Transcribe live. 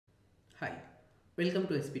Hi, welcome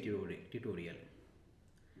to SP tutorial.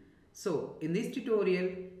 So in this tutorial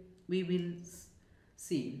we will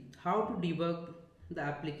see how to debug the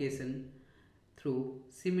application through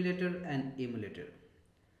simulator and emulator.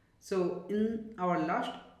 So in our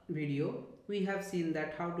last video we have seen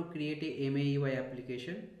that how to create a MAUI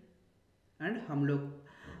application and हम लोग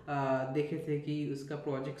देखे थे कि उसका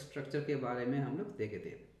project structure के बारे में हम लोग देखे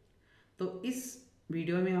थे। तो इस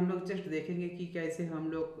वीडियो में हम लोग जस्ट देखेंगे कि कैसे हम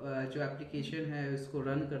लोग जो एप्लीकेशन है उसको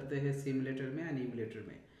रन करते हैं सिमुलेटर में एंड एमुलेटर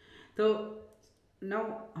में। तो नाउ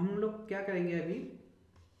हम लोग क्या करेंगे अभी।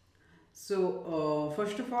 So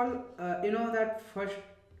first of all you know that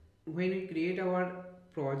first when we create our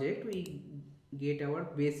project we get our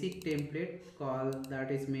basic template called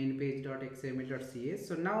that is main page.xml.cs.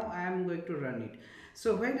 so now I am going to run it.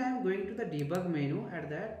 So when I am going to the debug menu, at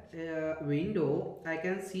that window I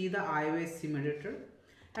can see the iOS simulator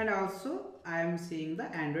and also I am seeing the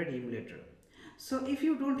Android emulator. So if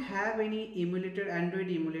you don't have any emulator,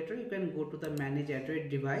 Android emulator, you can go to the manage Android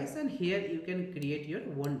device and here you can create your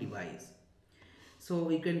one device. So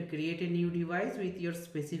you can create a new device with your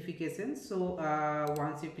specifications. So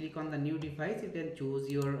once you click on the new device, you can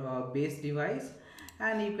choose your base device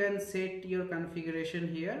and you can set your configuration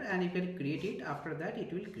here and you can create it. After that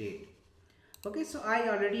it will create. Okay, so I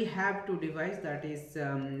already have two devices, that is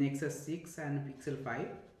Nexus 6 and Pixel 5,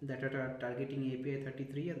 that are targeting API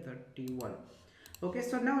 33 and 31. Okay,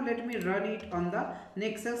 so now let me run it on the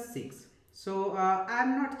Nexus 6. So I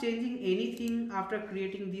am not changing anything after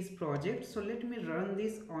creating this project. So let me run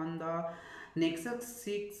this on the Nexus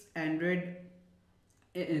 6 Android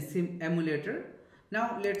emulator. Now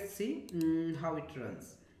let's see how it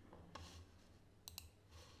runs.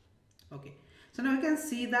 Okay, so now you can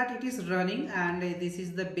see that it is running and this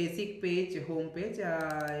is the basic page, home page.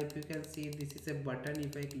 If you can see, this is a button.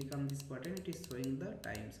 If I click on this button, it is showing the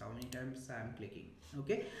times, how many times I am clicking.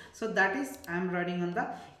 Okay, so that is I am running on the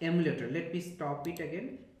emulator. Let me stop it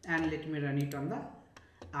again and let me run it on the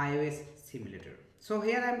iOS simulator. So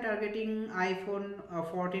here I am targeting iPhone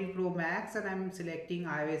 14 Pro Max and I am selecting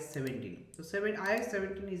iOS 17. So iOS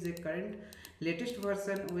 17 is a current latest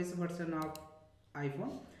version, OS version of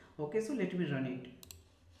iPhone. Okay, so let me run it.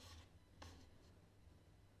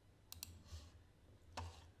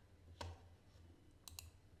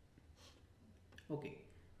 Okay,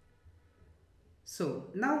 so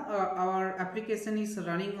now our application is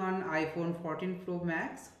running on iPhone 14 Pro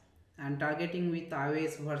Max and targeting with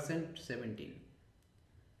iOS version 17,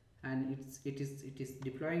 and it is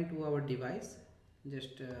deploying to our device.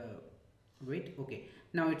 Just wait. Okay,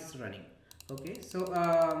 now it's running. Okay, so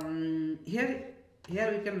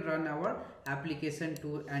here we can run our application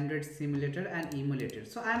to Android simulator and emulator.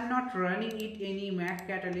 So I am not running it any Mac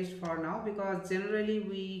Catalyst for now, because generally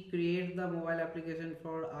we create the mobile application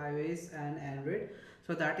for iOS and Android.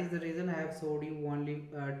 So that is the reason I have showed you only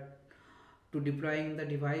to deploying the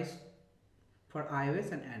device for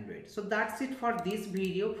iOS and Android. So that's it for this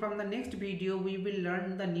video. From the next video we will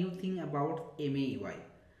learn the new thing about MAUI.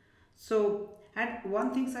 So, and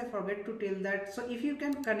one thing I forget to tell that, so if you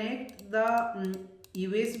can connect the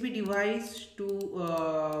USB device to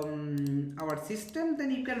our system,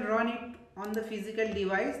 then you can run it on the physical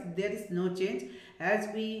device. There is no change, as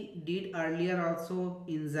we did earlier also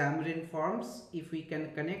in Xamarin Forms. If we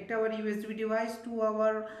can connect our USB device to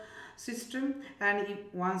our system and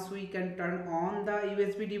once we can turn on the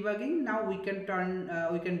USB debugging, now we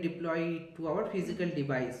can deploy it to our physical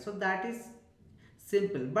device. So that is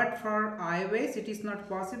simple. But for iOS it is not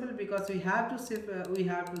possible, because we have to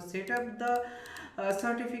set up the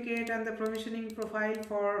certificate and the provisioning profile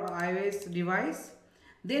for iOS device.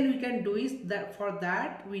 Then we can do is that for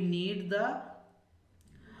that we need the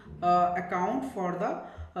account for the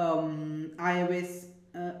iOS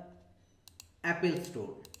Apple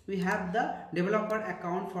Store. We have the developer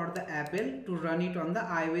account for the Apple to run it on the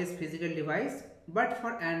iOS physical device, but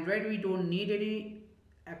for Android we don't need any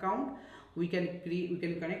account. We can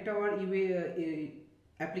connect our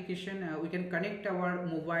application, we can connect our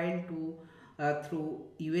mobile to through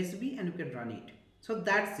USB and we can run it. So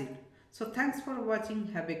that's it. So thanks for watching.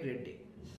 Have a great day.